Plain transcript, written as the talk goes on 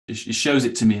it shows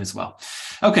it to me as well.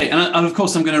 Okay, and of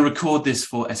course, I'm going to record this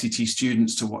for SET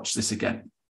students to watch this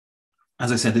again.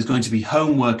 As I said, there's going to be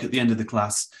homework at the end of the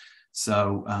class,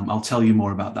 so I'll tell you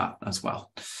more about that as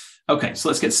well. Okay, so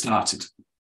let's get started.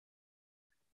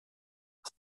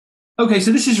 Okay,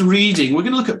 so this is reading. We're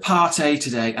going to look at part A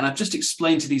today, and I've just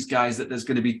explained to these guys that there's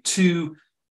going to be 2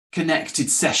 connected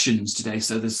sessions today.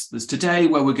 So there's today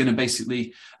where we're going to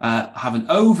basically have an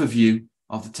overview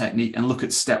of the technique and look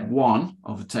at step 1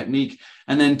 of the technique.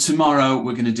 And then tomorrow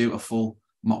we're going to do a full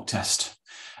mock test.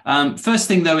 First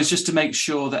thing though is just to make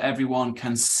sure that everyone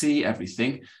can see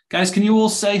everything. Guys, can you all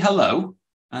say hello?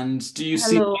 And do you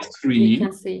see the screen? We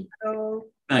can see. Hello.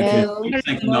 Thank you.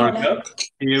 Thank you, Noriko.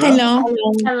 Hello.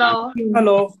 Hello.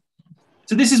 Hello.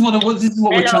 So this is what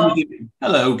we're trying to do.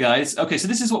 Hello, guys. Okay, so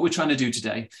this is what we're trying to do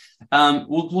today.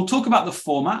 We'll talk about the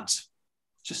format,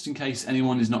 just in case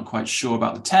anyone is not quite sure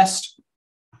about the test.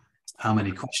 How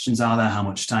many questions are there? How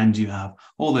much time do you have?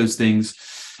 All those things.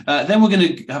 Then we're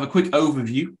going to have a quick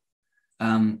overview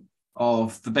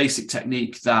of the basic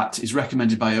technique that is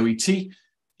recommended by OET.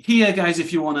 Here, guys,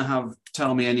 if you want to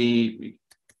tell me any,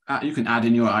 you can add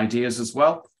in your ideas as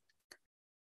well.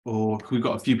 Or we've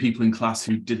got a few people in class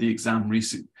who did the exam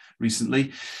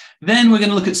recently. Then we're going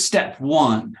to look at step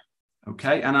 1,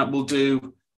 okay? And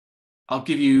I'll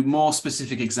give you more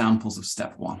specific examples of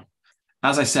step 1.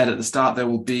 As I said at the start, there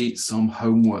will be some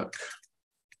homework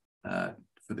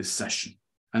for this session,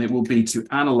 and it will be to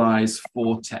analyze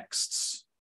 4 texts.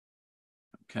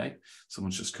 Okay,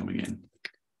 someone's just coming in.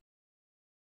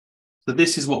 So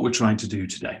this is what we're trying to do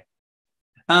today.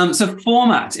 So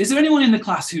format. Is there anyone in the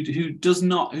class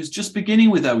who's just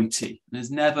beginning with OET and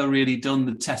has never really done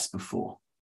the test before?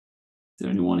 Is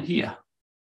there anyone here?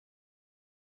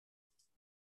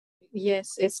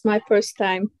 Yes, it's my first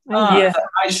time. Yeah.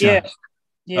 Aisha.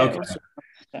 Yeah. Okay.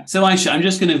 So Aisha, I'm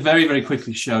just going to very, very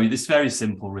quickly show you. This is very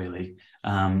simple, really.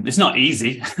 It's not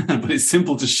easy, but it's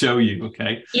simple to show you,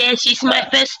 okay? Yes, it's my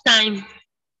first time.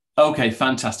 Okay,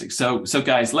 fantastic. So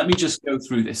guys, let me just go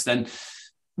through this then.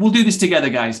 We'll do this together,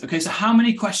 guys. Okay, so how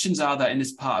many questions are there in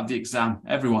this part of the exam?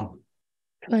 Everyone?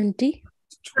 20.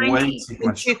 20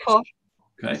 questions. 24.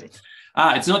 Okay.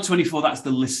 It's not 24, that's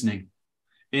the listening.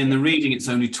 In the reading, it's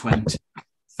only 20.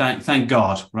 Thank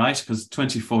God, right? Because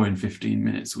 24 in 15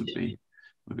 minutes would be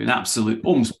an absolute,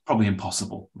 almost probably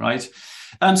impossible, right?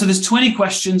 So there's 20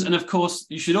 questions, and of course,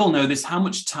 you should all know this. How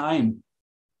much time?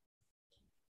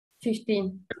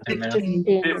 15.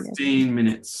 15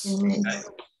 minutes. Okay.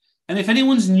 And if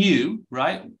anyone's new,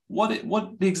 right,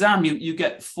 what the exam, you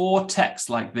get 4 texts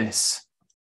like this.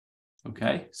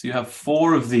 Okay, so you have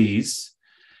 4 of these,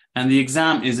 and the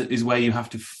exam is where you have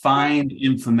to find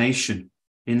information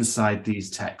inside these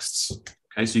texts.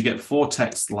 Okay, so you get 4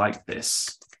 texts like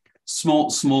this,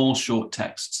 small, short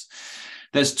texts.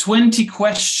 There's 20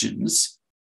 questions.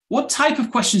 What type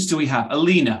of questions do we have?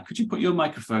 Alina, could you put your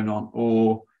microphone on?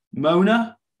 Or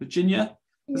Mona, Virginia?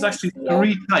 There's actually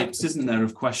 3 types, isn't there,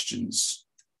 of questions?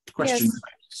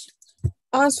 Types.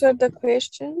 Answer the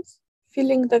questions,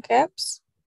 filling the gaps.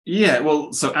 Yeah,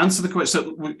 well, so answer the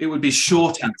question. So it would be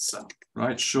short answer,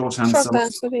 right? Short answer. Short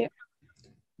answer, yeah.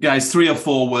 Guys, 3 or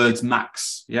 4 words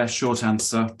max. Yeah, short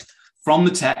answer. From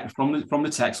the text. From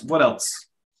the text. What else?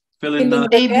 Fill in the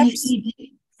gaps.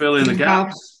 Fill in the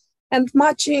gaps. And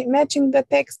matching the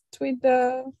text with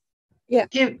the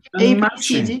matching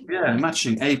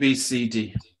A, B, C,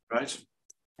 D, right?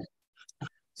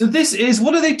 So this is,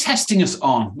 what are they testing us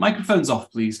on? Microphones off,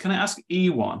 please. Can I ask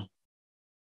E1?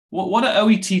 What are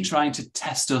OET trying to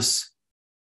test us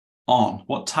on?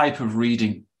 What type of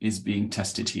reading is being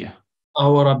tested here?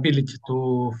 Our ability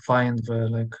to find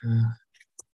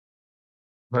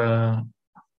Our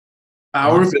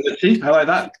ability, I like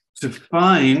that, to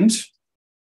find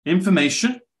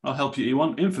information. I'll help you,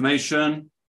 E1. Information.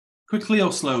 Quickly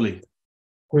or slowly?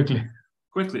 Quickly.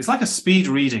 It's like a speed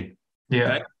reading.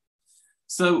 Yeah. Okay?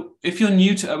 So if you're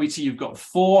new to OET, you've got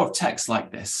 4 texts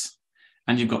like this,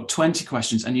 and you've got 20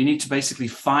 questions, and you need to basically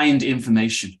find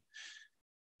information.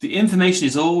 The information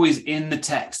is always in the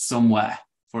text somewhere.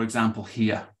 For example,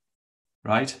 here,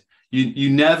 right? You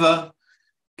never,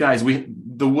 guys,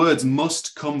 the words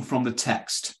must come from the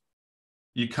text.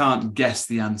 You can't guess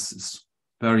the answers.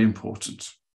 Very important.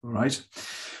 All right.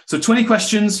 So 20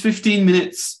 questions, 15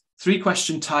 minutes, 3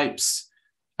 question types.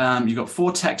 You've got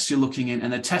 4 texts you're looking in,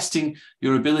 and they're testing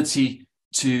your ability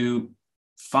to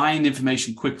find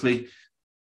information quickly.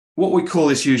 What we call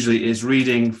this usually is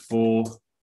reading for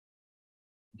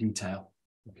detail.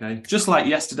 Okay. Just like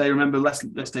yesterday, remember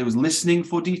yesterday was listening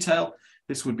for detail.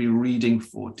 This would be reading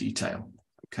for detail.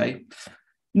 Okay.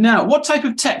 Now, what type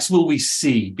of text will we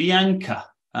see? Bianca,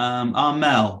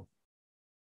 Armel,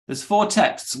 there's 4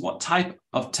 texts. What type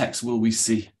of text will we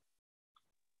see?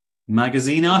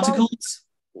 Magazine articles?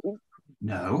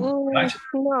 No. Right.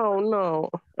 No.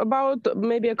 About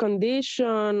maybe a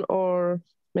condition or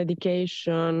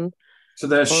medication. So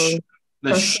there's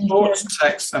short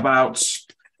text about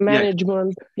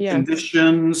management,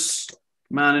 conditions,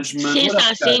 management.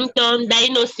 Symptoms, symptom,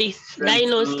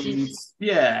 diagnosis.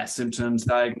 Yeah, symptoms,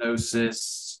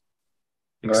 diagnosis.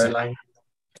 Guideline.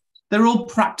 They're all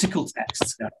practical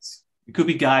texts, guys. It could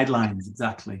be guidelines,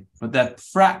 exactly, but they're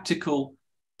practical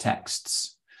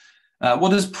texts.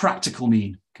 What does practical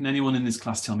mean? Can anyone in this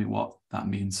class tell me what that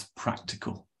means?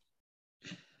 Practical.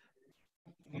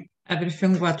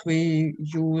 Everything what we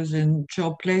use in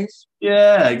job place.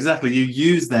 Yeah, exactly. You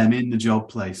use them in the job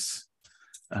place.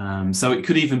 So it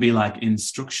could even be like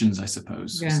instructions, I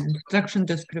suppose. Yeah, instruction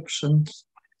descriptions.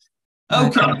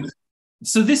 Okay.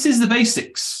 So this is the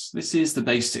basics.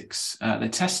 They're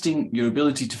testing your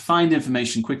ability to find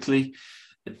information quickly.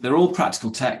 They're all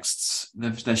practical texts.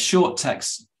 They're short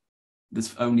texts.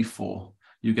 There's only 4.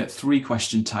 You get 3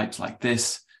 question types like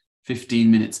this, 15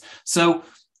 minutes. So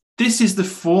this is the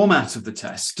format of the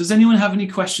test. Does anyone have any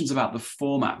questions about the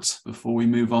format before we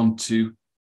move on to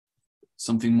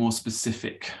something more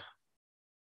specific?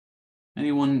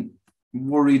 Anyone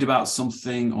worried about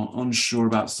something or unsure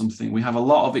about something? We have a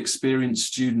lot of experienced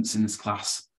students in this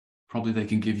class. Probably they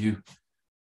can give you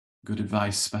good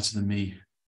advice, better than me.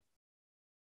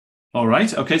 All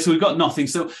right. Okay. So we've got nothing.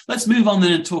 So let's move on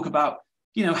then and talk about,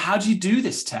 how do you do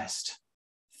this test?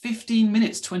 15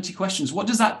 minutes, 20 questions. What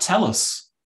does that tell us?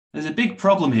 There's a big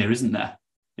problem here, isn't there?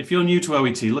 If you're new to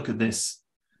OET, look at this.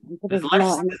 There's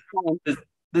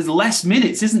less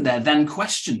minutes, isn't there, than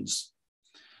questions.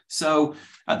 So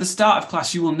at the start of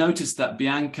class, you will notice that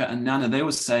Bianca and Nana, they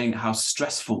were saying how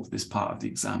stressful this part of the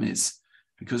exam is,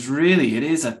 because really it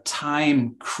is a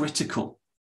time critical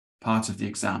part of the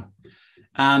exam.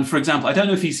 And for example, I don't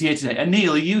know if he's here today.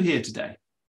 Anil, are you here today?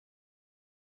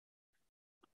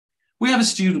 We have a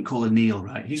student called Anil,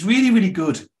 right? He's really, really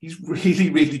good. He's really,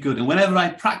 really good. And whenever I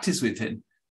practice with him,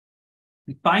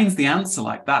 he finds the answer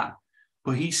like that.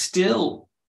 But he still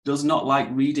does not like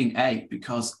reading A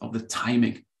because of the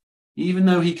timing. Even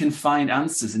though he can find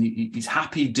answers and he's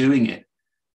happy doing it,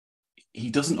 he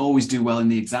doesn't always do well in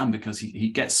the exam because he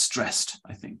gets stressed,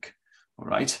 I think. All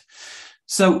right.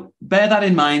 So bear that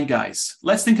in mind, guys.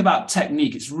 Let's think about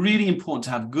technique. It's really important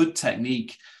to have good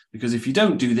technique, because if you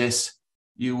don't do this,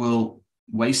 you will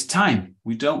waste time.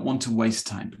 We don't want to waste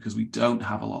time because we don't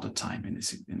have a lot of time in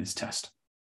this test.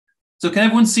 So can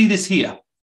everyone see this here?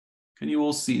 Can you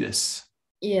all see this?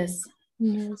 Yes.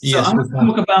 So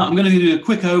I'm going to do a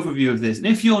quick overview of this. And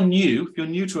if you're new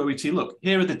to OET, look,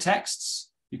 here are the texts.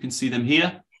 You can see them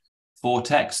here, 4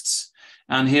 texts.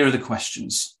 And here are the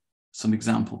questions, some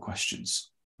example questions.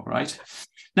 All right.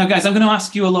 Now, guys, I'm going to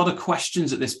ask you a lot of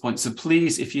questions at this point. So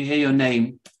please, if you hear your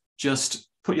name, just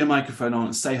put your microphone on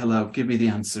and say hello. Give me the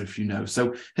answer if you know.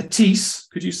 So Hatis,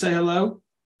 could you say hello?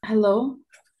 Hello.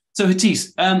 So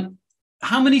Hatis,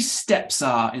 how many steps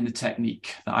are in the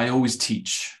technique that I always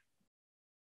teach?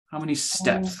 How many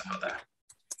steps are there?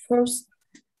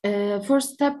 First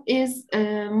step is...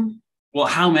 Well,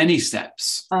 how many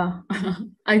steps? I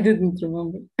didn't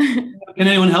remember. Can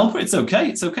anyone help her? It's okay.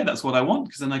 It's okay. That's what I want,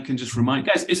 because then I can just remind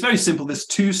guys. It's very simple. There's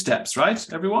 2 steps,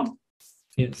 right, everyone?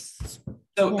 Yes.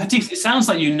 So, Hatis, it sounds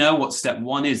like you know what step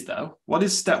 1 is, though. What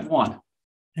is step 1?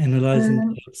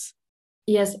 Analyzing text.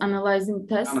 Yes, analyzing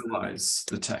text. Analyze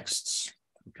the texts.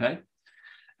 Okay.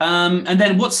 And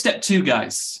then what's step 2,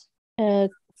 guys?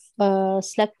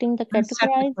 Selecting the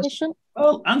categorization.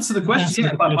 Well, answer the question.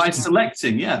 Yeah, by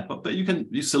selecting. Yeah, but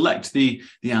you select the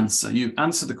answer. You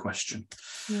answer the question.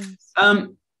 Yes.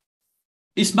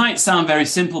 This might sound very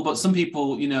simple, but some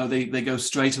people, they go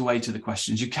straight away to the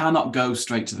questions. You cannot go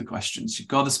straight to the questions. You've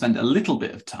got to spend a little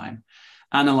bit of time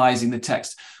analyzing the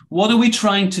text. What are we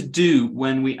trying to do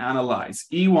when we analyze?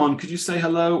 Ewan, could you say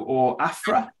hello, or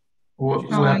Afra? We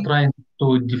are trying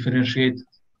to differentiate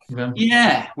them.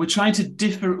 Yeah, we're trying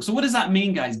to So what does that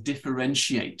mean, guys?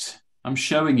 Differentiate. I'm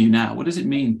showing you now. What does it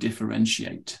mean,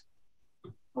 differentiate?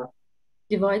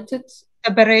 Divided.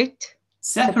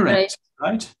 Separate,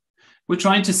 right? We're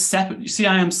trying to separate. You see,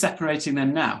 I am separating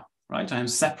them now, right? I am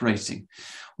separating.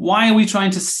 Why are we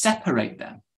trying to separate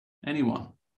them? Anyone?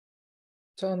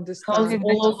 To understand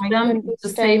all of them the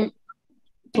same.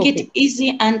 Make it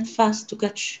easy and fast to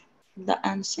catch the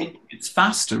answer. It's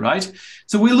faster, right?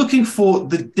 So we're looking for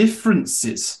the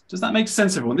differences. Does that make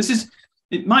sense, everyone?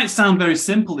 It might sound very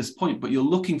simple, this point, but you're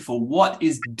looking for what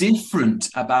is different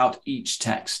about each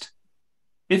text.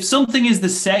 If something is the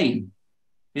same,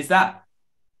 is that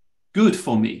good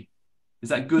for me? Is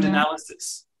that good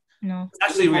analysis? No. It's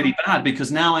actually really bad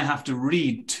because now I have to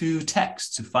read 2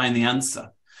 texts to find the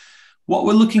answer. What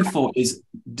we're looking for is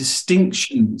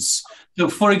distinctions. So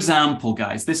for example,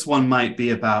 guys, this one might be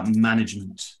about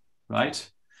management, right?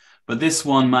 But this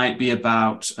one might be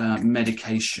about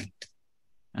medication.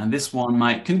 And this one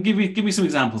might, give me some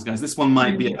examples, guys. This one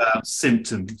might be about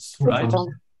symptoms, right?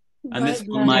 And this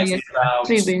one might be about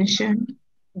Prevention.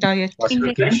 Diet.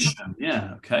 prevention.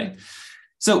 Yeah, okay.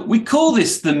 So we call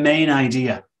this the main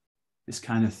idea, this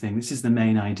kind of thing. This is the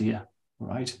main idea,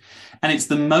 right? And it's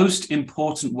the most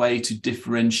important way to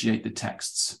differentiate the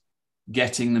texts,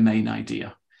 getting the main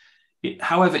idea.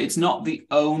 However, it's not the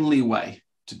only way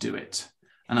to do it.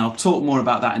 And I'll talk more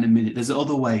about that in a minute. There's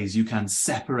other ways you can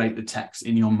separate the text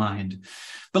in your mind.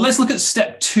 But let's look at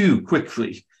step 2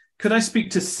 quickly. Could I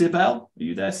speak to Sibel? Are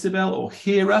you there, Sibel, or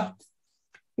Hira?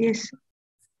 Yes.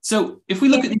 So if we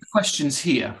look at these questions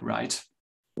here, right?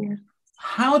 Yeah.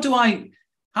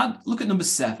 Look at number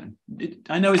 7.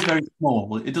 I know it's very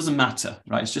small. It doesn't matter,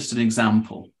 right? It's just an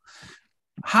example.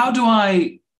 How do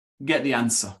I get the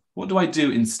answer? What do I do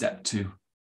in step 2?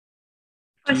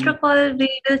 First of all,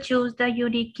 we will choose the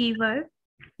unique keyword.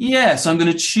 Yeah, so I'm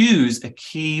going to choose a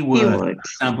keyword. For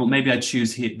example, maybe I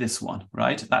choose here this one,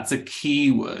 right? That's a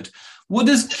keyword. What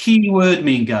does keyword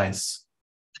mean, guys?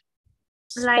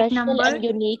 Like number and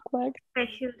unique word.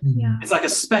 Special, yeah. It's like a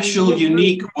special,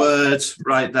 unique word,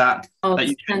 right? That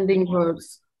Outstanding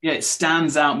words. Yeah, it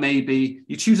stands out maybe.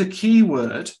 You choose a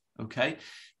keyword, okay?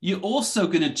 You're also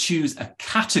going to choose a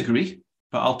category,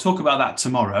 but I'll talk about that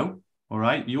tomorrow, all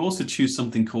right? You also choose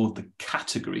something called the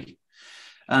category.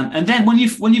 And then when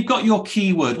you've got your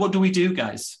keyword, what do we do,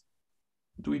 guys?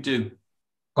 What do we do?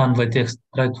 Convert text,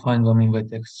 try to find one in the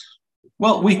text.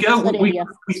 Well, we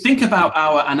think about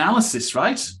our analysis,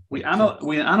 right? We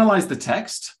analyze the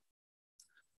text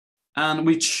and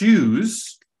we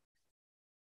choose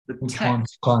the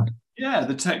text. Yeah,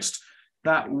 the text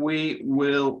that we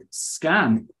will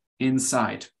scan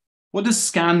inside. What does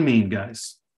scan mean,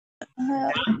 guys?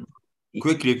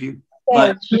 Quick review.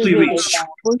 Like, quickly reach.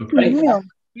 Okay.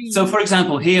 So, for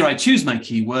example, here I choose my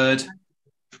keyword.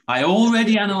 I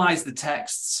already analyzed the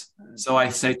texts. So I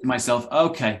say to myself,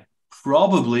 okay,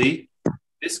 probably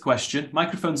this question.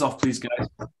 Microphones off, please, guys.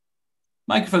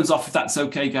 Microphones off, if that's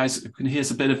okay, guys. I can hear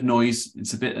a bit of noise.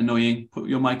 It's a bit annoying. Put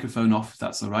your microphone off, if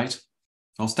that's all right.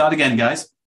 I'll start again, guys.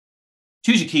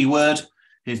 Choose your keyword.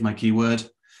 Here's my keyword.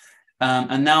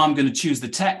 And now I'm going to choose the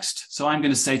text. So I'm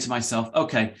going to say to myself,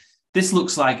 okay, this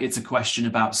looks like it's a question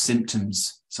about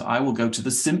symptoms. So I will go to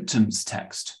the symptoms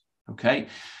text. Okay.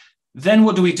 Then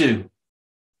what do we do?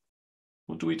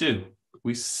 What do we do?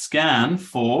 We scan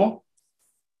for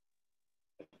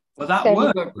that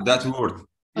word. That word.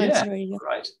 Yeah,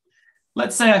 right.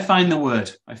 Let's say I find the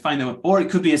word. Or it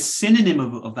could be a synonym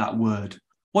of that word.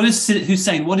 What is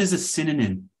Hussein? What is a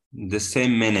synonym? The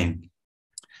same meaning.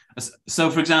 So,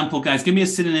 for example, guys, give me a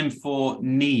synonym for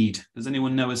need. Does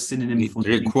anyone know a synonym for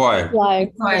require?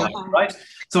 Right.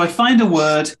 So I find a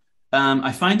word,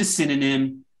 I find a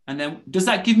synonym, and then does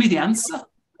that give me the answer?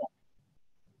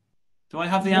 Do I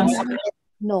have the answer?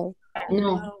 No.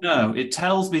 No, it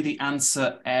tells me the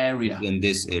answer area. In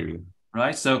this area.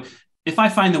 Right. So if I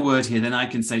find the word here, then I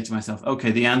can say to myself,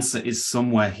 okay, the answer is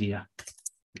somewhere here.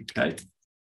 Okay.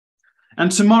 And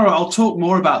tomorrow I'll talk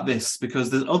more about this because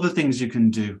there's other things you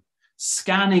can do.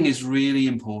 Scanning is really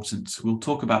important. We'll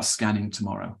talk about scanning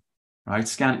tomorrow,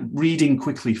 right? Reading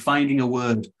quickly, finding a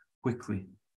word quickly.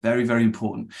 Very, very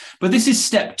important. But this is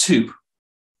step 2,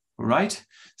 all right?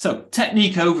 So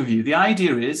technique overview. The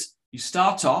idea is you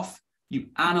start off, you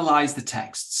analyze the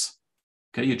texts.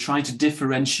 Okay, you're trying to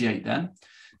differentiate them.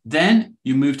 Then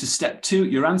you move to step 2.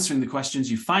 You're answering the questions.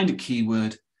 You find a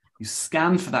keyword. You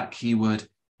scan for that keyword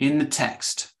in the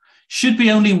text. Should be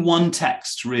only one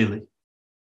text, really.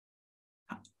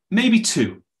 Maybe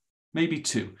two,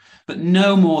 but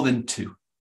no more than 2.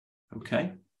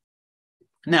 Okay.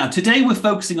 Now, today we're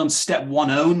focusing on step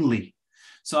 1 only.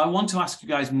 So I want to ask you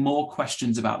guys more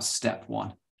questions about step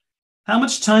 1. How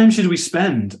much time should we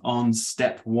spend on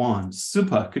step 1?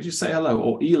 Super. Could you say hello?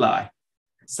 Or Eli?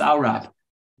 Saurab?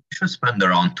 We should spend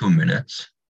around 2 minutes.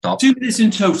 Top. 2 minutes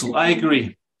in total. I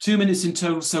agree. 2 minutes in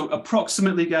total. So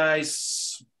approximately,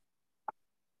 guys,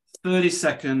 30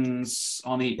 seconds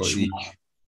on each.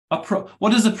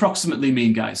 What does approximately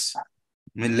mean, guys? I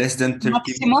mean, less than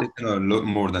 30 seconds or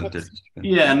more than 30 seconds.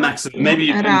 Yeah, maximum. Maybe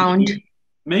you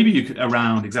could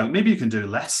around, exactly. Maybe you can do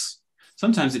less.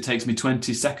 Sometimes it takes me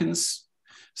 20 seconds.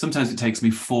 Sometimes it takes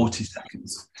me 40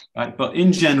 seconds, right? But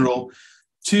in general,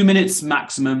 2 minutes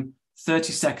maximum,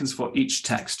 30 seconds for each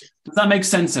text. Does that make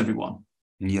sense, everyone?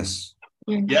 Yes.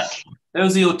 Yeah.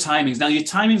 Those are your timings. Now, your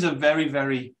timings are very,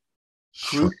 very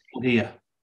crucial here.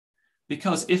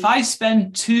 Because if I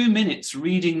spend 2 minutes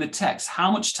reading the text,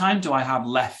 how much time do I have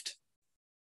left?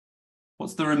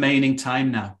 What's the remaining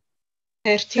time now?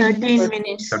 13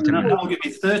 minutes. That will give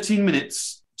me 13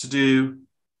 minutes to do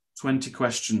 20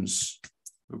 questions.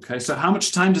 Okay, so how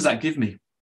much time does that give me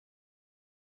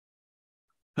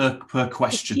per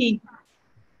question? 15.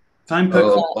 Time per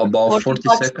about 40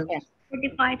 seconds.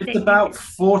 45 It's seconds. about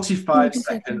 45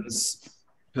 seconds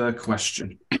per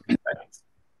question.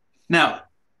 Now,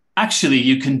 actually,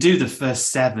 you can do the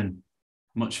first 7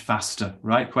 much faster,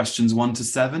 right? Questions 1 to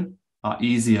 7 are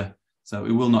easier. So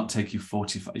it will not take you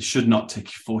 45. It should not take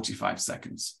you 45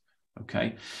 seconds.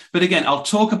 Okay. But again, I'll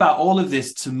talk about all of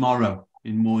this tomorrow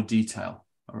in more detail.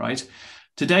 All right.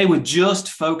 Today, we're just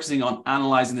focusing on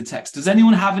analyzing the text. Does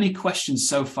anyone have any questions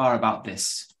so far about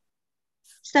this?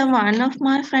 So one of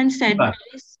my friends said,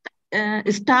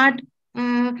 start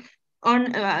on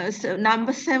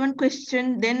number 7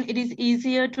 question, then it is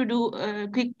easier to do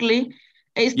quickly.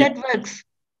 Is that works?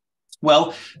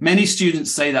 Well, many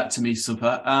students say that to me,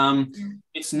 Super.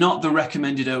 It's not the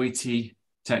recommended OET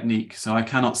technique, so I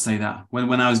cannot say that.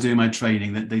 When I was doing my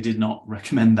training, that they did not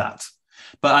recommend that.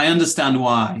 But I understand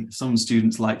why some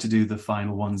students like to do the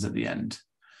final ones at the end.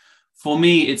 For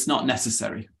me, it's not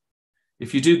necessary.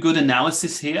 If you do good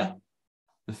analysis here,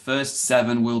 the first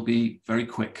 7 will be very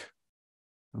quick.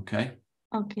 Okay?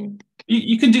 Okay.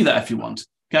 You can do that if you want.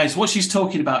 Guys, what she's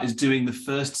talking about is doing the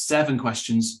first 7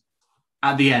 questions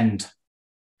at the end.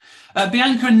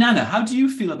 Bianca and Nana, how do you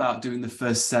feel about doing the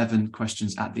first 7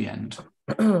 questions at the end?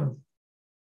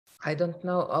 I don't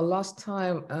know. Last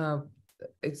time,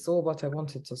 it's all what I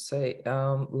wanted to say.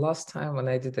 Last time when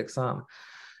I did exam,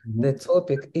 the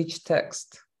topic, each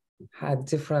text had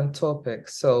different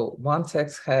topics. So one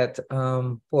text had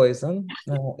poison,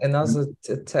 another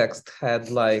text had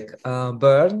like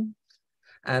burn,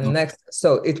 and next,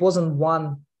 so it wasn't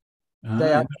one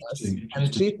diagnosis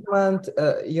and treatment,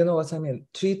 you know what I mean,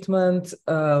 treatment,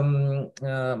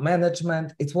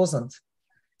 management, it wasn't.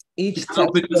 Each text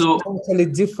was totally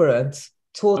different,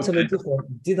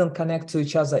 different, didn't connect to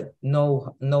each other.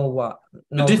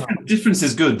 The difference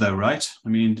is good though, right? I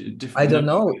mean, I don't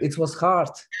know, it was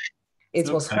hard. It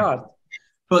was hard.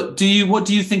 But what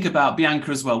do you think about,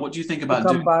 Bianca, as well? What do you think about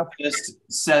doing the first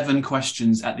 7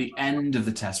 questions at the end of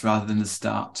the test rather than the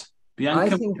start?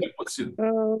 Bianca,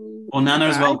 or Nana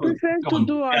as well? I prefer to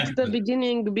do at the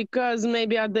beginning because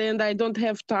maybe at the end I don't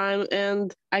have time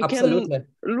and I can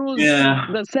lose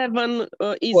the 7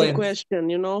 easy question,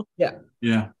 you know?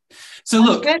 Yeah. So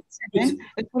look, it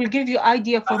will give you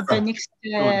idea for the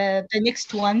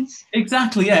next ones.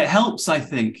 Exactly. Yeah, it helps, I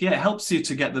think. Yeah, it helps you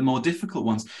to get the more difficult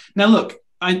ones. Now, look,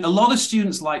 a lot of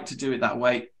students like to do it that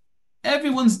way.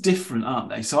 Everyone's different, aren't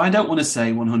they? So I don't want to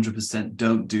say 100%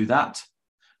 don't do that.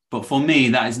 But for me,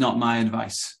 that is not my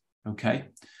advice. Okay.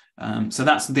 So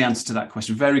that's the answer to that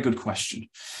question. Very good question.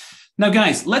 Now,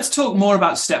 guys, let's talk more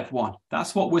about step 1.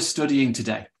 That's what we're studying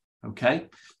today. Okay.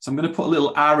 So I'm going to put a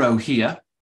little arrow here.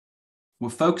 We're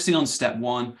focusing on step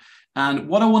 1. And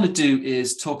what I want to do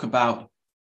is talk about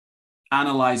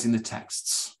analyzing the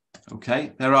texts.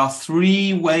 Okay. There are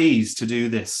 3 ways to do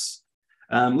this.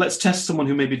 Let's test someone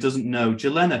who maybe doesn't know.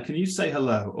 Jelena, can you say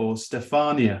hello? Or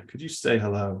Stefania, could you say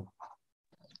hello?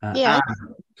 Yeah.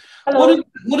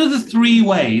 What are the 3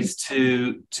 ways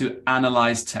to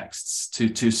analyze texts,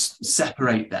 to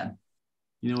separate them?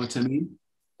 You know what I mean?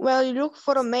 Well, you look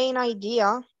for a main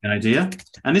idea. An idea.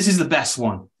 And this is the best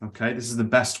one. Okay, this is the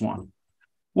best one.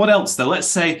 What else though? Let's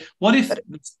say, what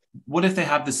if they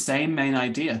have the same main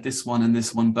idea, this one and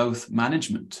this one, both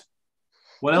management?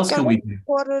 What else can we do?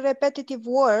 For repetitive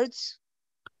words.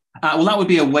 Well, that would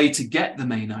be a way to get the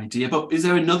main idea, but is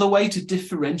there another way to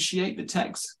differentiate the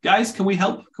text? Guys, can we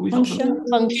help? Can we help?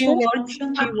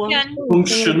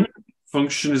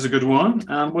 Function is a good one.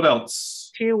 And what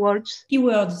else? Keywords.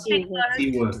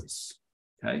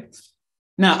 Okay.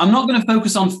 Now, I'm not going to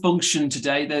focus on function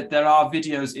today. There are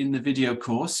videos in the video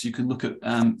course. You can look at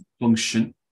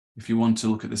function if you want to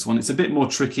look at this one. It's a bit more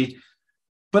tricky,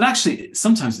 but actually,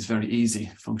 sometimes it's very easy,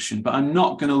 function, but I'm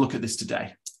not going to look at this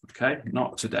today. Okay,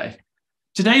 not today.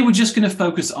 Today, we're just going to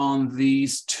focus on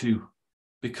these 2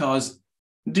 because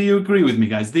do you agree with me,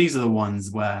 guys? These are the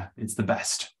ones where it's the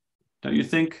best. Don't you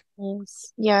think?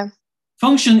 Yes. Yeah.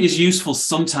 Function is useful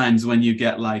sometimes when you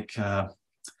get like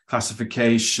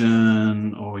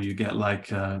classification or you get like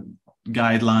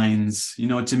guidelines. You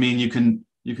know what I mean? You can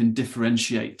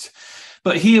differentiate.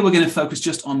 But here we're going to focus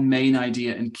just on main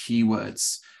idea and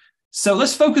keywords. So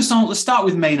let's start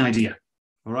with main idea.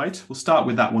 All right, we'll start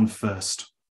with that one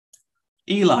first.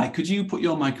 Eli, could you put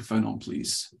your microphone on,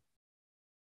 please?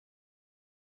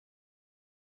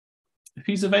 If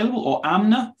he's available, or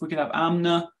Amna, if we could have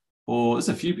Amna, or there's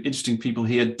a few interesting people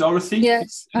here. Dorothy?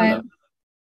 Yes, I am.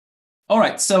 All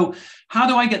right, so how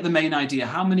do I get the main idea?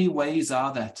 How many ways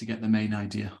are there to get the main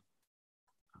idea?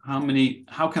 How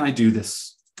can I do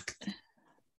this?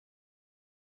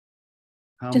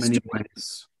 How many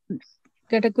ways?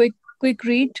 Get a quick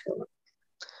read.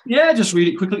 Yeah, just read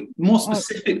it quickly. More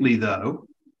specifically, though,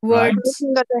 right?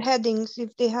 Looking at the headings,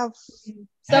 if they have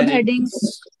Subheadings.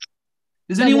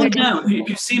 Does anyone know? If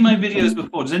you've seen my videos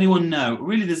before, does anyone know?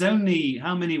 Really, there's only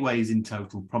how many ways in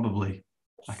total? Probably.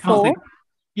 I can't think.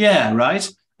 Yeah,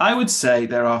 right. I would say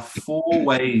there are 4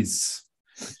 ways.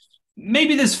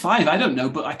 Maybe there's 5. I don't know,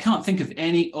 but I can't think of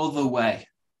any other way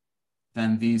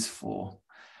than these 4.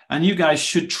 And you guys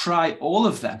should try all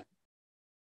of them.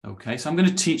 Okay, so I'm going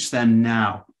to teach them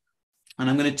now. And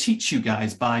I'm going to teach you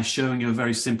guys by showing you a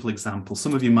very simple example.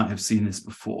 Some of you might have seen this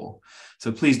before.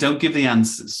 So please don't give the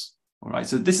answers. All right,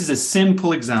 so this is a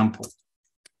simple example.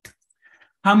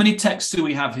 How many texts do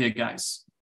we have here, guys?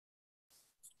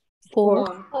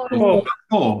 4.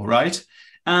 4, right?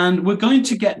 And we're going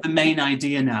to get the main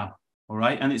idea now, all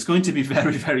right? And it's going to be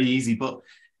very, very easy. But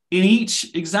in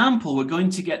each example, we're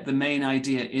going to get the main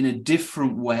idea in a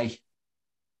different way,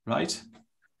 right?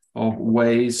 Of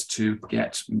ways to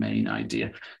get main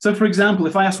idea. So, for example,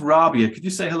 if I ask Rabia, could you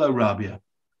say hello, Rabia?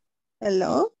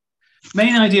 Hello.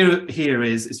 Main idea here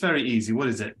is, it's very easy. What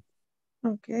is it?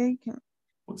 Okay.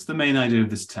 What's the main idea of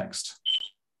this text?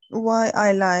 Why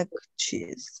I like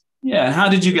cheese. Yeah, and how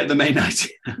did you get the main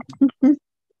idea?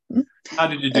 How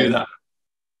did you do that?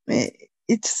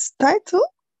 It's title.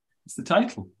 It's the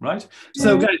title, right?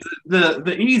 So, guys,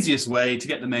 the easiest way to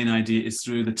get the main idea is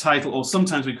through the title, or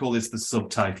sometimes we call this the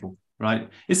subtitle, right?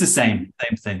 It's the same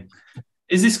thing.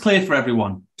 Is this clear for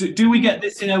everyone? Do we get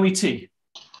this in OET?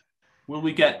 Will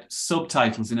we get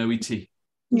subtitles in OET?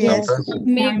 Yes.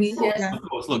 Maybe, yes. Of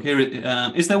course. Look, here,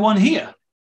 is there one here?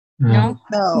 No.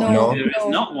 There is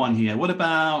not one here. What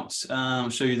about, I'll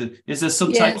show you is there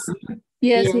subtitles?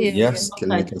 Yes.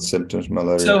 Clinical symptoms,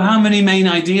 malaria. So how many main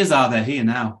ideas are there here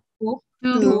now?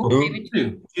 2.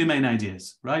 2 main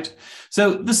ideas, right?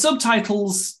 So the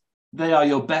subtitles, they are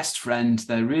your best friend.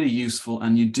 They're really useful,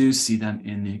 and you do see them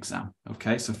in the exam.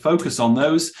 Okay, so focus on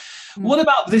those. What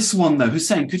about this one, though?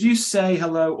 Hussein, could you say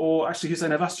hello? Or actually,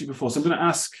 Hussein, I've asked you before, so I'm going to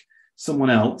ask someone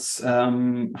else.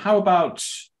 How about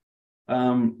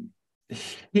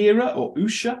Hira or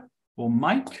Usha or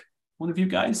Mike? One of you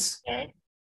guys?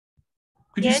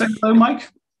 Could you say hello, Mike?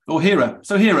 Or Hira?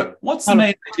 So Hira, what's the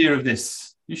main idea of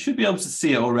this? You should be able to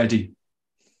see it already.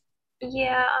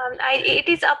 Yeah, it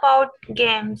is about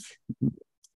games.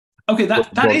 Okay,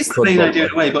 that is the main idea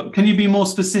in a way, but can you be more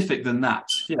specific than that?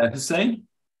 Yeah, Hussein?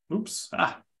 Oops.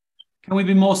 Can we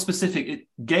be more specific?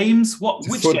 Games?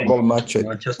 Which football game? match.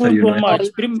 Manchester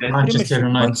United.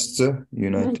 Manchester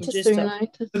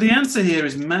United. So the answer here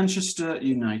is Manchester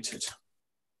United.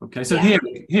 Okay, so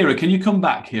Hira, can you come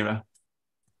back, Hira?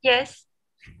 Yes.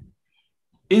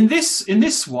 In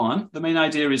this one, the main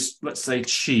idea is, let's say,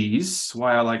 cheese.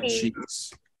 Why I like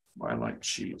cheese. Why I like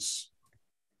cheese.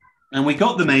 And we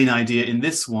got the main idea in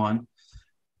this one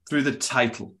through the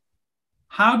title.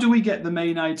 How do we get the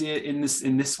main idea in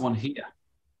this one here?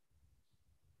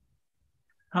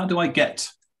 How do I get?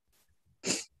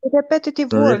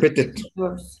 Repetitive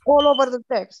words all over the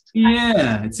text.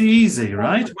 Yeah, it's easy,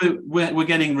 right? We're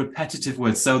getting repetitive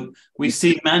words. So we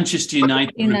see Manchester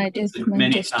United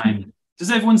many times.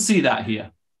 Does everyone see that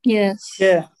here? Yes.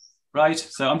 Yeah. Right?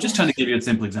 So I'm just trying to give you a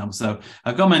simple example. So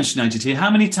I've got Manchester United here. How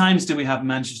many times do we have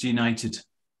Manchester United?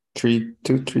 3.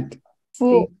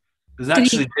 4. There's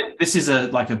actually, this is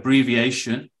like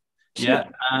abbreviation. Yeah.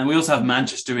 And we also have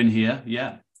Manchester in here.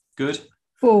 Yeah. Good.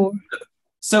 4.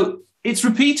 So it's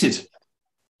repeated.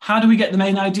 How do we get the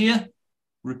main idea?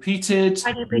 Repeated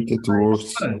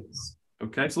words.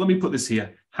 Okay. So let me put this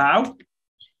here. How?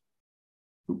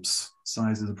 Oops.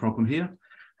 Size is a problem here.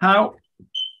 How?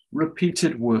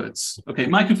 Repeated words. Okay.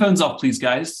 Microphones off, please,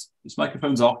 guys. This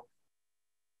microphone's off.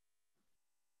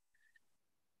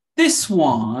 This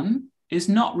one is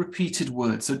not repeated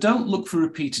words. So don't look for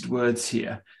repeated words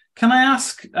here. Can I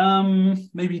ask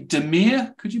maybe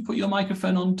Demir? Could you put your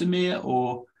microphone on, Demir,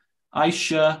 or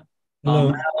Aisha?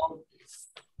 Hello.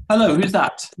 Hello, who's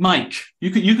that? Mike.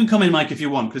 You can come in, Mike, if you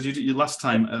want, because you did your last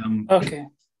time. Okay.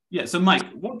 Yeah, so Mike,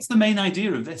 what's the main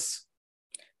idea of this?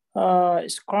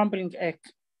 Scrambling egg.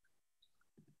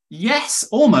 Yes,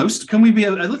 almost. Can we be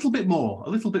a little bit more? A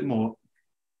little bit more.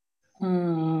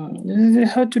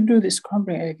 How to do the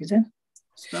scrambling egg, is it?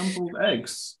 Scrambled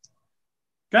eggs.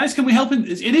 Guys, can we help him?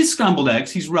 It is scrambled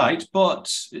eggs. He's right,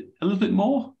 but a little bit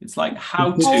more. It's like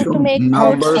how to make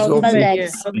numbers scrambled of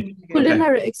eggs.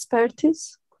 Culinary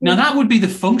expertise. Now that would be the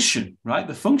function, right?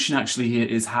 The function actually here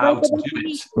is how to do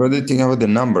it. What do you think about the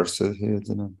numbers? So here's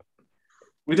the number.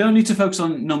 We don't need to focus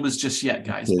on numbers just yet,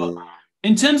 guys. But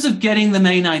in terms of getting the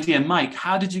main idea, Mike,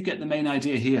 how did you get the main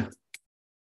idea here?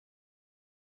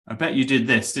 I bet you did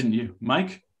this, didn't you?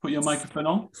 Mike, put your microphone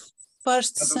on.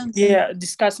 First sentence. Yeah,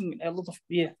 discussing a lot of,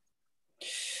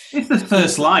 It's the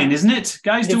first line, isn't it?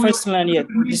 Guys, the first line,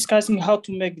 discussing how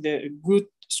to make the good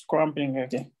scrambling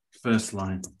egg. First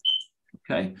line.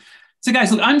 Okay. So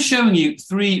guys, look, I'm showing you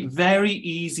 3 very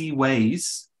easy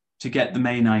ways to get the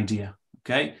main idea.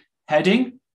 Okay.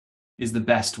 Heading is the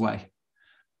best way.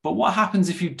 But what happens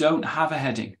if you don't have a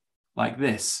heading like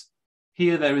this?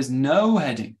 Here, there is no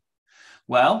heading.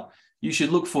 Well, you should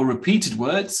look for repeated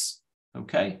words.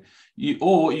 Okay.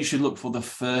 Or you should look for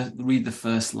read the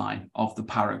first line of the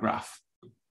paragraph.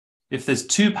 If there's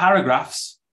 2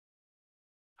 paragraphs,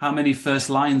 how many first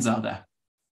lines are there?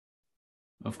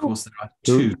 Of course, there are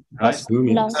 2, right? So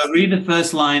read the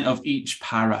first line of each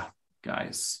para,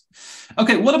 guys.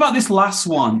 Okay, what about this last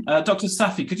one? Dr.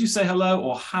 Safi, could you say hello?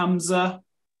 Or Hamza?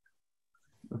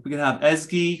 If we can have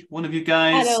Ezgi, one of you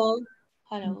guys. Hello.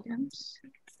 Hello.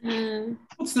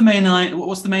 What's the main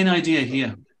idea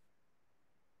here?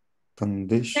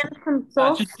 Condition.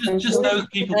 Just those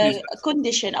people.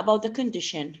 Condition, about the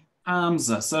condition.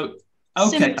 Hamza. So,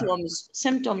 okay.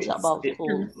 Symptoms about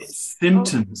cold.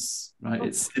 Symptoms, right?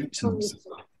 It's symptoms.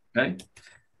 Okay.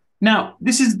 Now,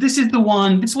 this is the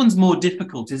one. This one's more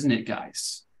difficult, isn't it,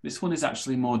 guys? This one is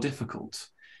actually more difficult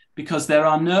because there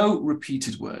are no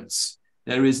repeated words.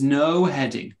 There is no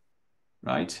heading,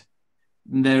 right?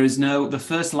 There is the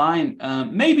first line.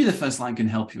 Maybe the first line can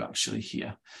help you actually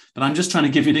here, but I'm just trying to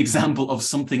give you an example of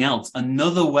something else,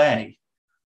 another way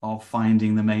of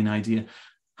finding the main idea.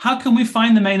 How can we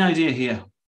find the main idea here?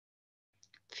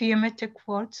 Thematic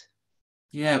words.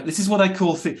 Yeah, this is what I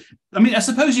call. I mean, I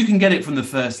suppose you can get it from the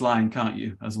first line, can't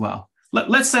you, as well?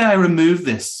 Let's say I remove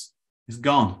this. It's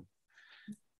gone.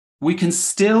 We can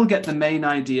still get the main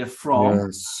idea from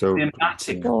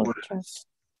thematic words.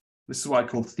 This is what I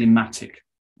call thematic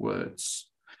words.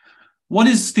 What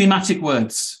is thematic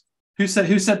words? Who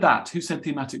said that? Who said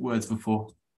thematic words before?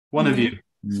 One of you.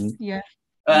 Yeah.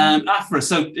 Afra,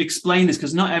 so explain this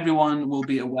because not everyone will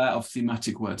be aware of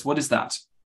thematic words. What is that?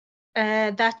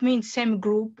 That means same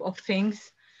group of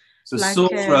things. So like, sore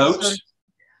throat,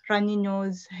 runny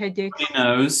nose, headache. Runny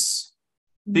nose.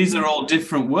 These are all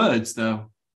different words,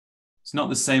 though. It's not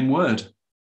the same word.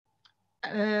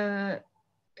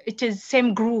 It is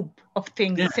same group of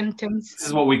things, symptoms. This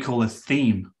is what we call a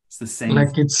theme. It's the same.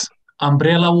 Like it's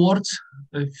umbrella words.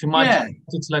 If you might,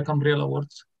 it's like umbrella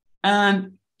words.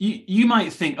 And you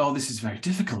might think, oh, this is very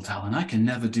difficult, Alan. I can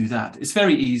never do that. It's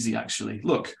very easy, actually.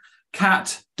 Look,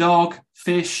 cat, dog,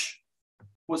 fish.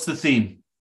 What's the theme?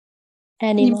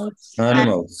 Animals.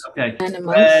 Animals. Okay.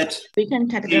 Animals. Bread, We can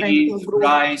categorize beef,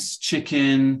 rice,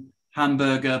 chicken,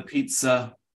 hamburger,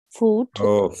 pizza. Food.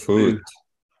 Oh, food.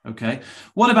 Okay.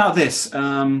 What about this?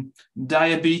 Diabetes,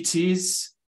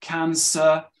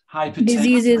 cancer, hypertension.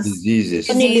 Diseases.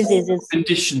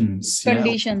 Conditions.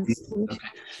 Conditions. Yeah. Okay.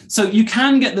 So you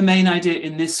can get the main idea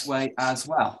in this way as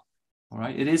well. All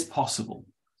right. It is possible.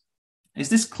 Is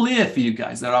this clear for you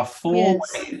guys? There are 4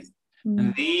 ways,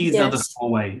 and these are the 4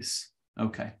 ways.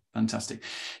 Okay, fantastic.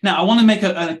 Now, I want to make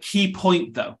a key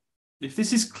point, though. If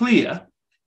this is clear,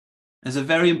 there's a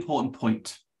very important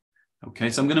point.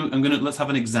 Okay, so let's have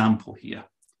an example here.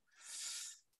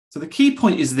 So the key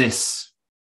point is this.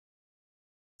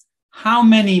 How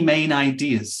many main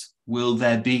ideas will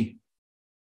there be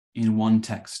in one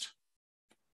text?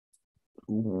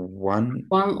 One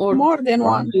or more than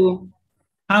one.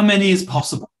 How many is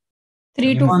possible?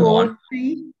 3 to 4.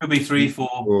 Could be 3,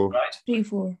 4, right? 3,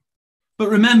 4. But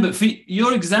remember, for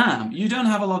your exam, you don't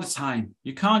have a lot of time.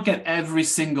 You can't get every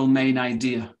single main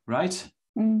idea, right?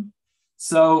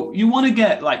 So you want to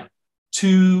get like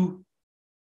 2,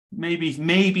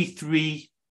 maybe 3,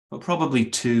 but probably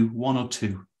 2, 1 or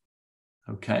 2.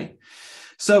 Okay.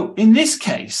 So in this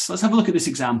case, let's have a look at this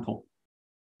example.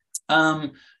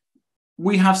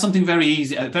 We have something very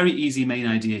easy, a very easy main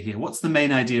idea here. What's the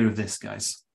main idea of this,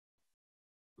 guys?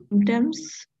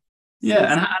 Symptoms.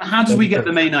 Yeah, and how did we get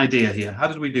the main idea here? How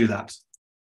did we do that?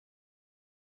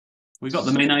 We got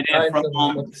the main idea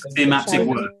from thematic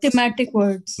words. Thematic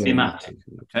words. Thematic.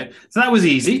 Okay, so that was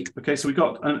easy. Okay, so we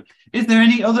got. Is there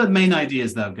any other main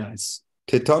ideas, though, guys?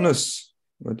 Tetanus.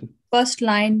 First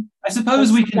line. I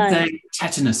suppose we can say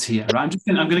tetanus here. Right?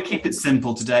 I'm going to keep it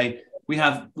simple today. We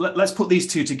have. Let's put these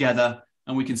 2 together.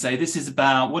 and we can say this is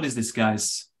about, what is this,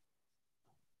 guys?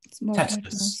 It's about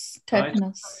Tetanus.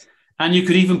 Tetanus. Right? And you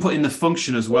could even put in the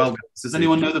function as well, guys. Does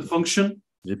anyone know the function?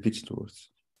 Repeated words.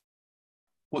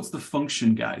 What's the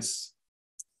function, guys?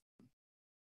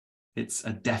 It's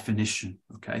a definition,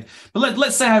 okay? But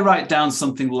let's say I write down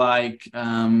something like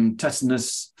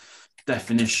tetanus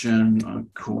definition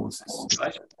causes,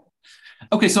 right?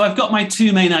 Okay, so I've got my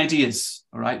two main ideas,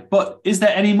 all right? But is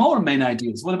there any more main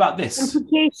ideas? What about this?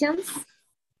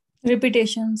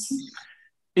 Repetitions.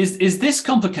 Is this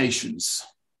complications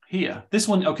here? This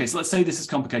one, okay, so let's say this is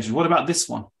complications. What about this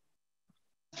one?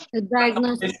 The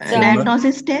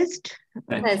diagnosis test.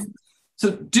 Okay.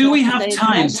 So do we have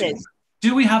time?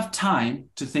 Do we have time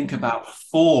to think about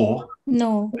 4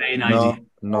 main ideas?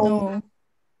 No.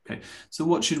 Okay, so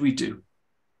what should we do?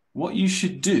 What you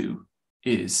should do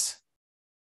is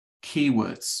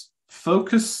keywords.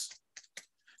 Focus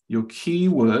your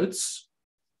keywords.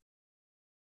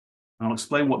 I'll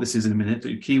explain what this is in a minute, but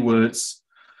your keywords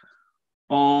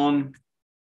on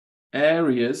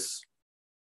areas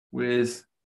with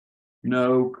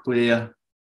no clear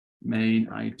main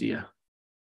idea.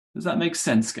 Does that make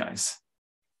sense, guys?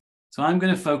 So I'm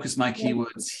going to focus my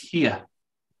keywords here.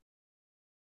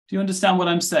 Do you understand what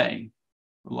I'm saying?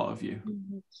 A lot of you.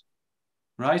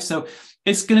 Right? So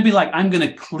it's going to be like, I'm going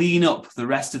to clean up the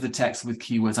rest of the text with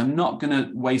keywords. I'm not going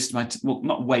to waste my, well,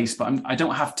 not waste, but I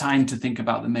don't have time to think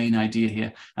about the main idea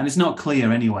here. And it's not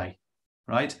clear anyway,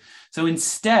 right? So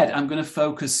instead, I'm going to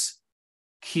focus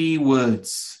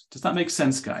keywords. Does that make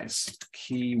sense, guys?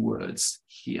 Keywords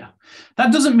here.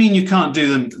 That doesn't mean you can't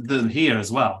do them here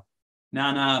as well.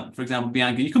 Nana, for example,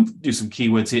 Bianca, you can do some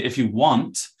keywords here if you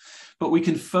want, but we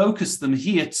can focus them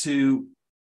here to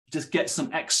just get some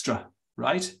extra,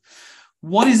 right?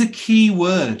 What is a key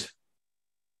word?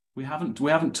 We haven't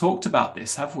talked about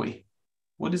this, have we?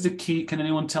 What is a key? Can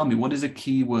anyone tell me what is a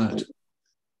key word?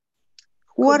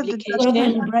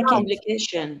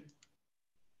 Complication.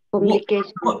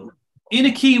 In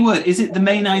a key word, is it the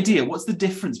main idea? What's the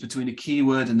difference between a key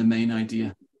word and the main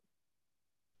idea?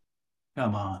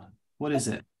 Come on, what is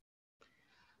it?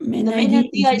 The main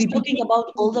idea is talking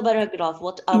about all the paragraph,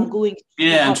 what I'm going to.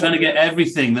 Yeah, I'm trying to get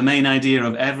everything, the main idea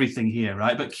of everything here,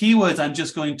 right? But keywords, I'm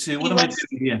just going to, what am I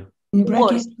doing here?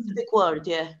 Word, specific word,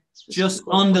 yeah. Just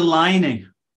underlining,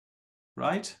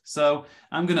 right? So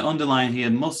I'm going to underline here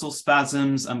muscle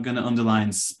spasms. I'm going to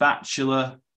underline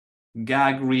spatula,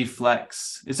 gag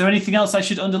reflex. Is there anything else I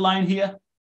should underline here?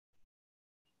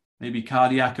 Maybe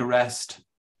cardiac arrest,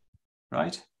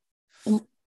 right?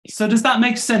 So does that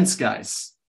make sense, guys?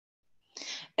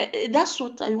 That's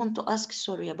what I want to ask.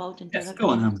 Sorry about interrupting. Yes, go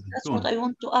on, Hamza. That's what I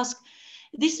want to ask.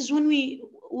 This is when we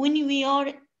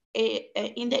are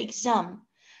in the exam.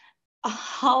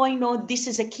 How I know this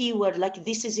is a keyword, like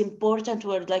this is important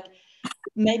word, like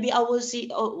maybe I will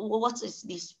see. Oh, what is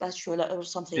this spatula or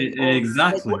something?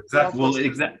 Exactly. Well,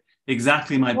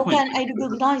 exactly my point. How can I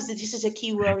recognize that this is a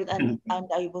keyword and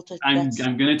I will? I'm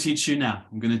going to teach you now.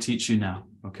 I'm going to teach you now.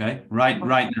 Okay, right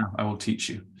now I will teach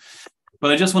you.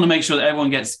 But I just want to make sure that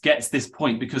everyone gets this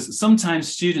point, because sometimes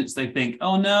students, they think,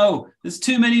 oh no, there's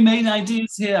too many main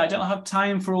ideas here. I don't have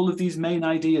time for all of these main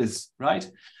ideas, right?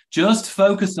 Just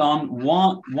focus on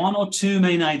one or two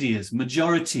main ideas,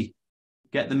 majority.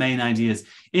 Get the main ideas.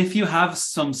 If you have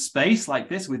some space like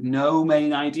this with no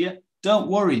main idea, don't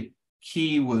worry.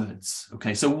 Keywords.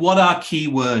 Okay, so what are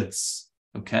keywords?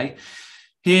 Okay,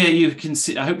 here you can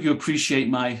see, I hope you appreciate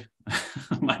my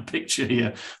my picture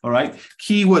here. All right,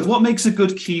 keywords. What makes a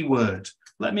good keyword?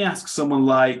 Let me ask someone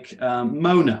like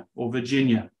Mona or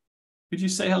Virginia. Could you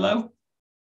say hello?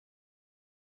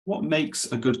 What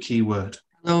makes a good keyword?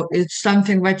 So it's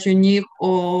something that you need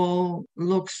or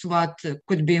looks what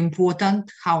could be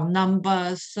important, how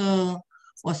numbers or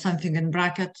something in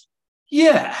brackets.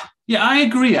 Yeah, I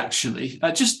agree, actually.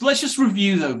 Let's just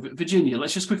review, though, Virginia,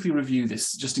 let's just quickly review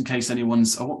this, just in case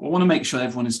anyone's, I want to make sure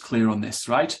everyone is clear on this,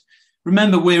 right?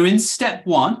 Remember, we're in step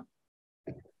 1.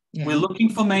 Yeah. We're looking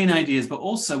for main ideas, but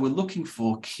also we're looking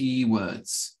for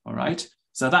keywords, all right?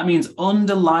 So that means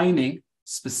underlining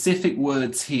specific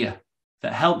words here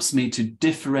that helps me to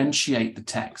differentiate the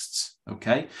texts,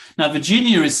 okay? Now,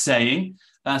 Virginia is saying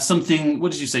something,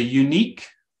 what did you say, unique?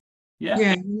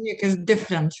 Yeah, unique is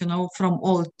different, from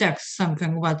all text,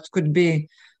 something what could be.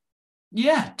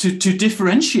 Yeah, to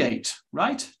differentiate,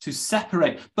 right? To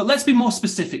separate. But let's be more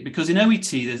specific, because in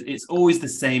OET, it's always the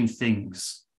same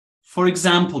things. For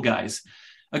example, guys,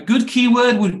 a good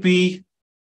keyword would be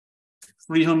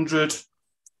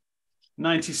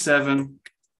 397.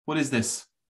 What is this?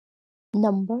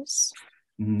 Numbers.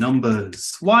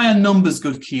 Numbers. Why are numbers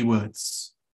good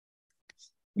keywords?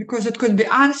 Because it could be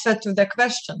answer to the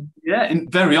question. Yeah,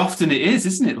 and very often it is,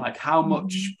 isn't it? Like how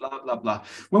much, blah, blah, blah.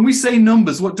 When we say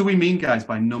numbers, what do we mean, guys,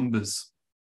 by numbers?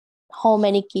 How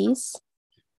many keys?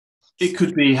 It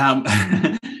could be how,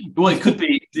 well, it could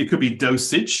be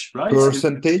dosage, right?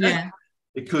 Percentage. Yeah.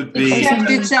 It could be.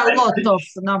 It's a lot of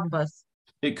numbers.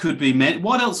 It could be,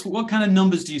 what else? What kind of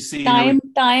numbers do you see? Time,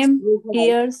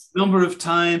 years. Number of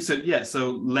times. So yeah,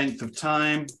 so length of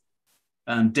time,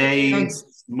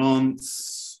 days,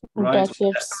 months, right?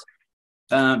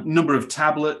 Number of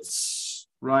tablets,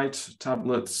 right?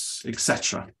 Tablets,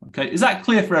 etc. Okay, is that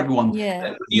clear for everyone?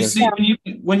 Yeah.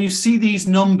 When you see these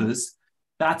numbers,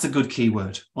 that's a good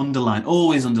keyword. Underline,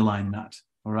 always underline that.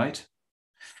 All right.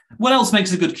 What else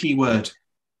makes a good keyword?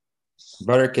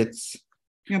 Brackets.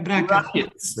 Yeah,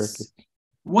 brackets.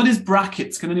 What is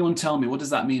brackets? Can anyone tell me? What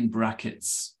does that mean,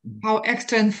 brackets? How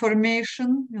extra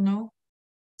information, you know?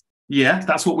 Yeah,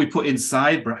 that's what we put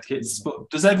inside brackets. But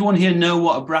does everyone here know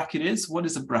what a bracket is? What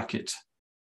is a bracket?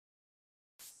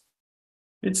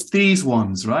 It's these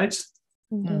ones, right?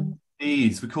 Mm-hmm.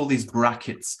 These, we call these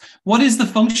brackets. What is the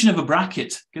function of a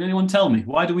bracket? Can anyone tell me?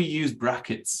 Why do we use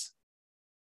brackets?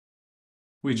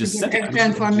 We just said extra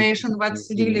information, what's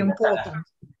really important.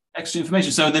 Extra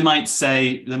information. So they might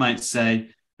say,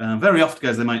 very often,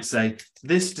 guys, they might say,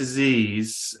 this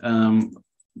disease, they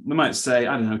might say,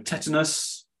 I don't know,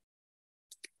 tetanus,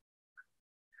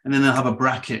 and then they'll have a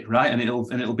bracket, right? And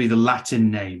it'll be the Latin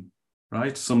name,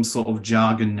 right? Some sort of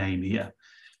jargon name here.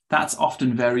 That's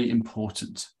often very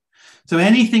important. So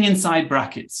anything inside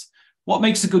brackets, what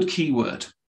makes a good keyword?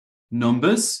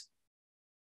 Numbers.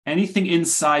 Anything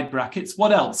inside brackets.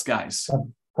 What else, guys?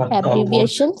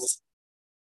 Abbreviations.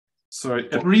 Sorry,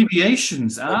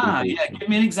 abbreviations. Yeah. Give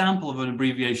me an example of an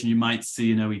abbreviation you might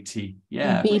see in OET.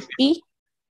 Yeah. BP.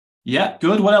 Yeah,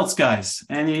 good. What else, guys?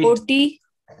 Any OT.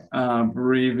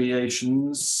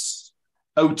 Abbreviations.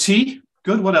 OT.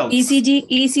 Good. What else?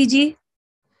 ECG.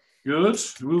 Good.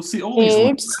 We'll see all these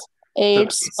ones.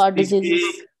 AIDS, heart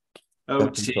diseases.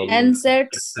 OT.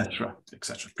 NSAIDs.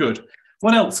 Etc. Good.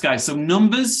 What else, guys? So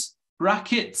numbers,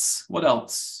 brackets. What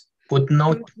else?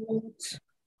 Footnotes.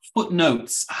 Who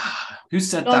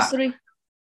said Glossary. that?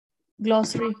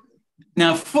 Glossary.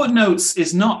 Now, footnotes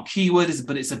is not keyword,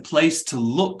 but it's a place to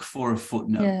look for a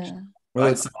footnote. Yeah.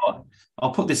 Right. So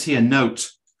I'll put this here.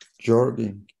 Note.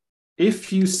 Jargon.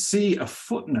 If you see a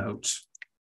footnote,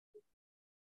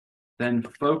 then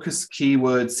focus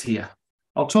keywords here.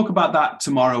 I'll talk about that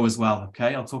tomorrow as well,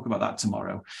 okay? I'll talk about that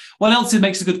tomorrow. What else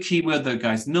makes a good keyword though,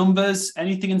 guys? Numbers,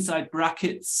 anything inside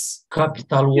brackets?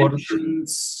 Capital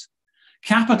words.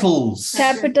 Capitals.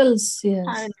 Capitals,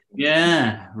 yes.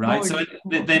 Yeah, right. So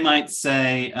they might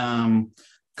say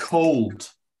cold,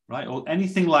 right? Or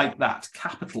anything like that,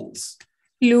 capitals.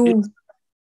 Clue.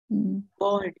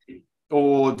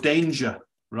 Or danger,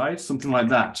 right? Something like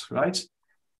that, right?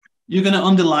 You're going to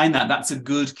underline that. That's a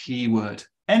good keyword.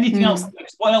 Anything else?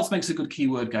 What else makes a good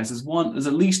keyword, guys? There's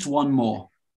at least one more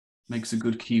makes a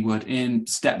good keyword in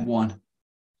step one.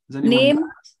 Name.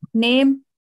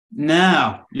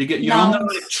 Now you're on the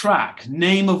right track.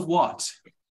 Name of what?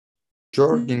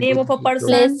 Jargon. Name of a person.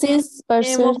 Places.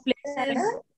 Name of places.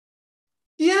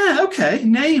 Yeah. Okay.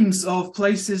 Names of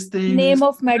places. Things. Name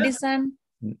of medicine.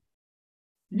 Yeah,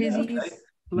 Disease. okay.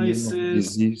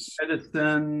 Places.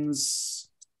 Medicines.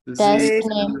 Disease.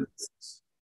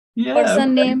 Yeah,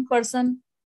 person name, person.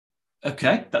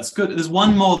 Okay, that's good. There's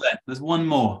one more then. There's one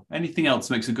more. Anything else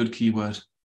makes a good keyword?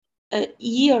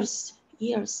 Years,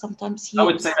 sometimes years. I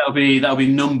would say that'll be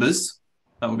numbers.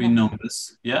 That would be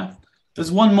numbers. Yeah.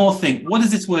 There's one more thing. What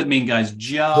does this word mean, guys?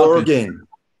 Jargon.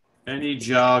 Any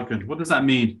jargon. What does that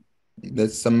mean?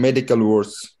 That's some medical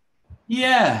words.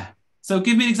 Yeah. So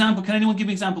give me an example. Can anyone give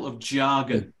me an example of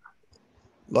jargon?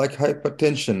 Like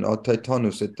hypertension or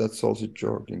tetanus, that's also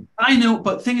jargon. I know,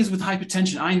 but the thing is with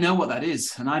hypertension, I know what that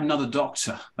is, and I'm not a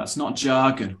doctor. That's not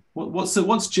jargon.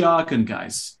 What's jargon,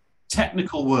 guys?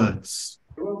 Technical words.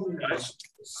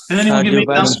 Can anyone give me an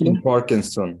example?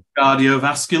 Parkinson.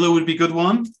 Cardiovascular would be a good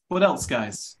one. What else,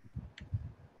 guys?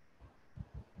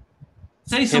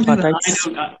 Say something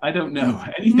that I don't know.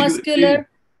 Anything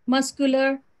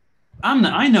muscular.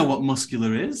 I know what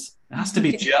muscular is. It has to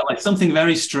be like something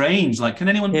very strange. Like, can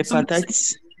anyone?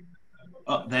 Hepatitis.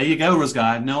 Oh, there you go, Rosga.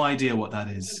 I have no idea what that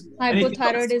is.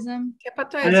 Hypothyroidism.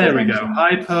 There we go.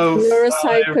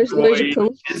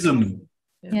 Hypothyroidism.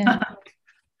 Yeah.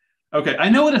 Okay, I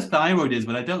know what a thyroid is,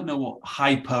 but I don't know what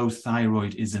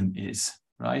hypothyroidism is,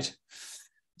 right?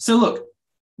 So look,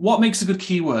 what makes a good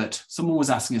keyword? Someone was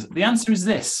asking us. The answer is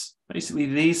this. Basically,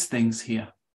 these things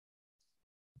here.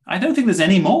 I don't think there's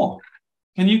any more.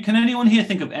 Can anyone here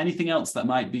think of anything else that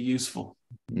might be useful?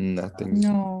 Nothing.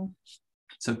 No.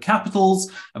 So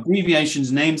capitals,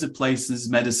 abbreviations, names of places,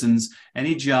 medicines,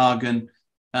 any jargon.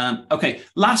 Okay,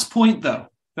 last point though,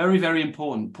 very, very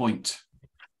important point.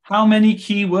 How many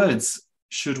keywords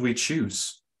should we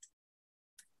choose?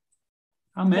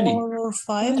 How many? 4 or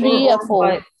 5. 3 or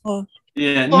 4.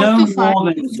 Yeah, 4 no to 5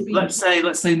 more than, should be.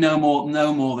 let's say no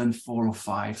more than 4 or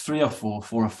 5, 3 or 4,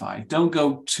 4 or 5. Don't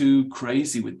go too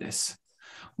crazy with this.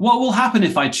 What will happen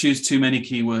if I choose too many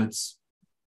keywords?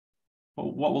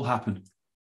 What will happen?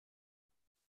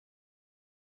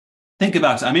 Think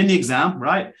about it. I'm in the exam,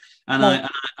 right? And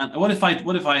and what if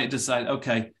I decide,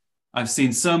 okay, I've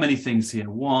seen so many things here.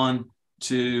 1,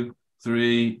 2,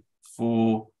 3,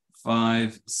 4,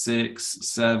 5, 6,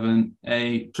 7,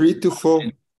 8, 3 to 4.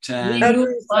 10.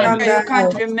 You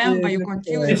can't remember, you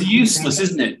confuse. It's useless,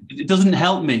 isn't it? It doesn't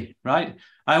help me, right?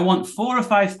 I want 4 or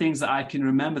 5 things that I can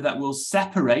remember that will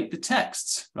separate the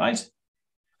texts, right?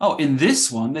 Oh, in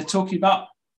this one, they're talking about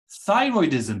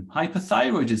thyroidism,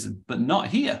 hyperthyroidism, but not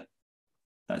here.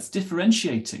 That's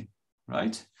differentiating,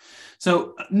 right?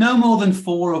 So no more than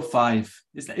 4 or 5.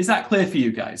 Is that clear for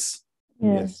you guys?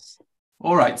 Yes.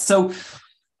 All right. So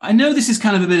I know this is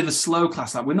kind of a bit of a slow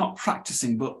class, like we're not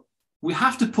practicing, but we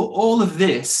have to put all of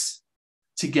this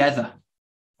together.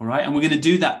 All right. And we're going to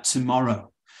do that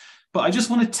tomorrow. But I just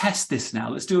want to test this now.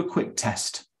 Let's do a quick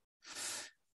test.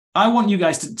 I want you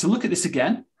guys to look at this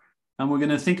again, and we're going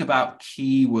to think about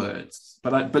keywords.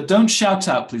 But don't shout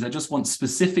out, please. I just want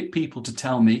specific people to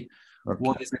tell me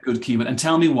what is a good keyword and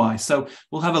tell me why. So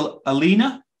we'll have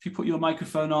Alina, if you put your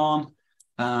microphone on,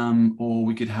 or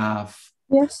we could have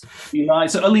Eli.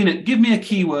 So Alina, give me a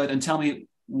keyword and tell me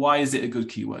why is it a good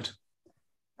keyword?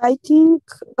 I think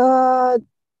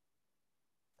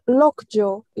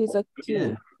lockjaw is a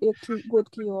good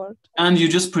keyword. And you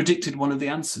just predicted one of the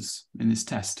answers in this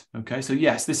test. Okay, so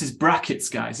yes, this is brackets,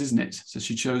 guys, isn't it? So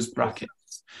she chose brackets.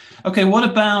 Okay, what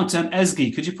about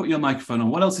Ezgi? Could you put your microphone on?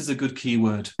 What else is a good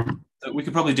keyword? We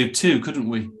could probably do 2, couldn't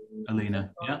we,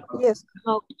 Alina? Yeah. Yes.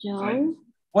 Lockjaw.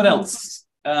 What else?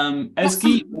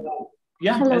 Ezgi?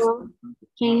 Yeah. Hello.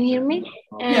 Can you hear me?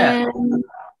 Yeah.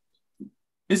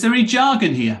 Is there any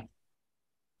jargon here?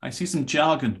 I see some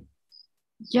jargon.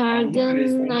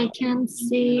 Jargon, I can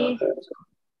see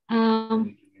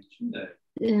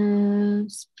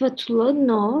spatula,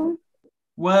 no.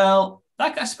 Well,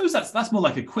 I suppose that's more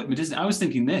like equipment, isn't it? I was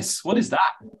thinking this. What is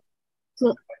that?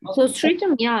 So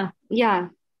stritum, yeah.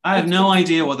 I have no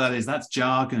idea what that is. That's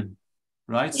jargon,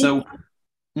 right? So,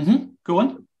 go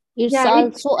on. It's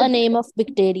also a name of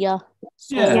bacteria.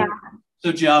 Yeah.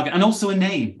 So jargon, and also a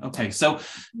name. Okay, so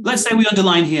let's say we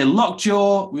underline here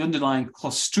lockjaw, we underline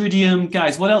clostridium.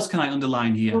 Guys, what else can I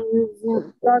underline here?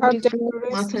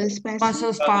 Muscle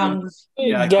spasms.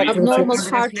 Yeah, Abnormal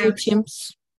heart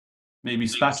rhythms. maybe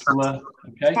spatula.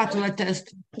 Okay. Spatula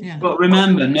test. Yeah. But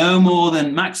remember, no more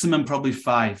than maximum probably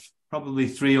 5. Probably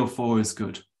 3 or 4 is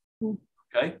good.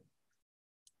 Okay.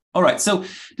 All right. So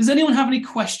does anyone have any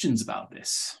questions about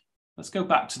this? Let's go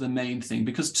back to the main thing,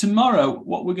 because tomorrow,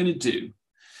 what we're going to do,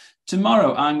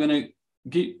 tomorrow we're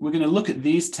going to look at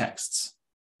these texts.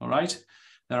 All right.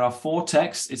 There are 4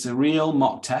 texts. It's a real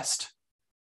mock test.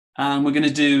 And we're going to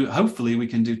do, hopefully we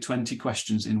can do 20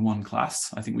 questions in one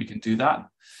class. I think we can do that.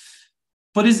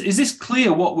 But is this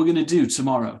clear what we're going to do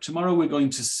tomorrow? Tomorrow we're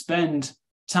going to spend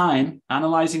time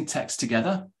analyzing text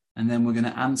together, and then we're going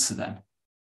to answer them.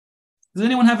 Does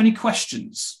anyone have any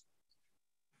questions?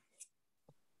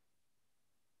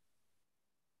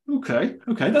 Okay,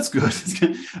 that's good.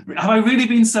 Have I really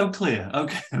been so clear?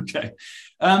 Okay.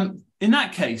 In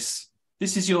that case,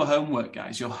 this is your homework,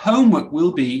 guys. Your homework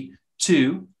will be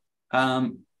to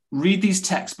read these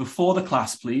texts before the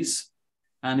class, please.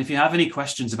 And if you have any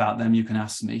questions about them, you can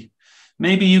ask me.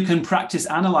 Maybe you can practice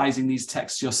analyzing these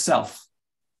texts yourself,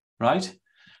 right?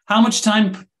 How much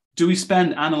time do we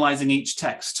spend analyzing each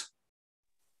text?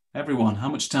 Everyone, how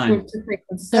much time?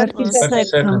 30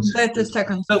 seconds. 30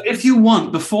 seconds. So if you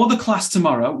want, before the class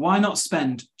tomorrow, why not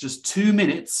spend just 2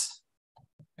 minutes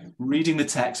reading the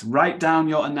text, write down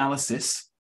your analysis,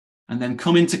 and then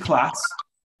come into class,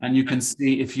 and you can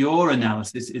see if your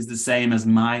analysis is the same as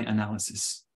my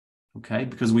analysis, okay?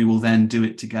 Because we will then do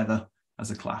it together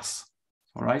as a class,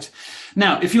 all right?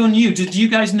 Now, if you're new, did you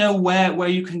guys know where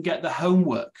you can get the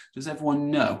homework? Does everyone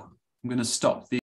know? I'm going to stop the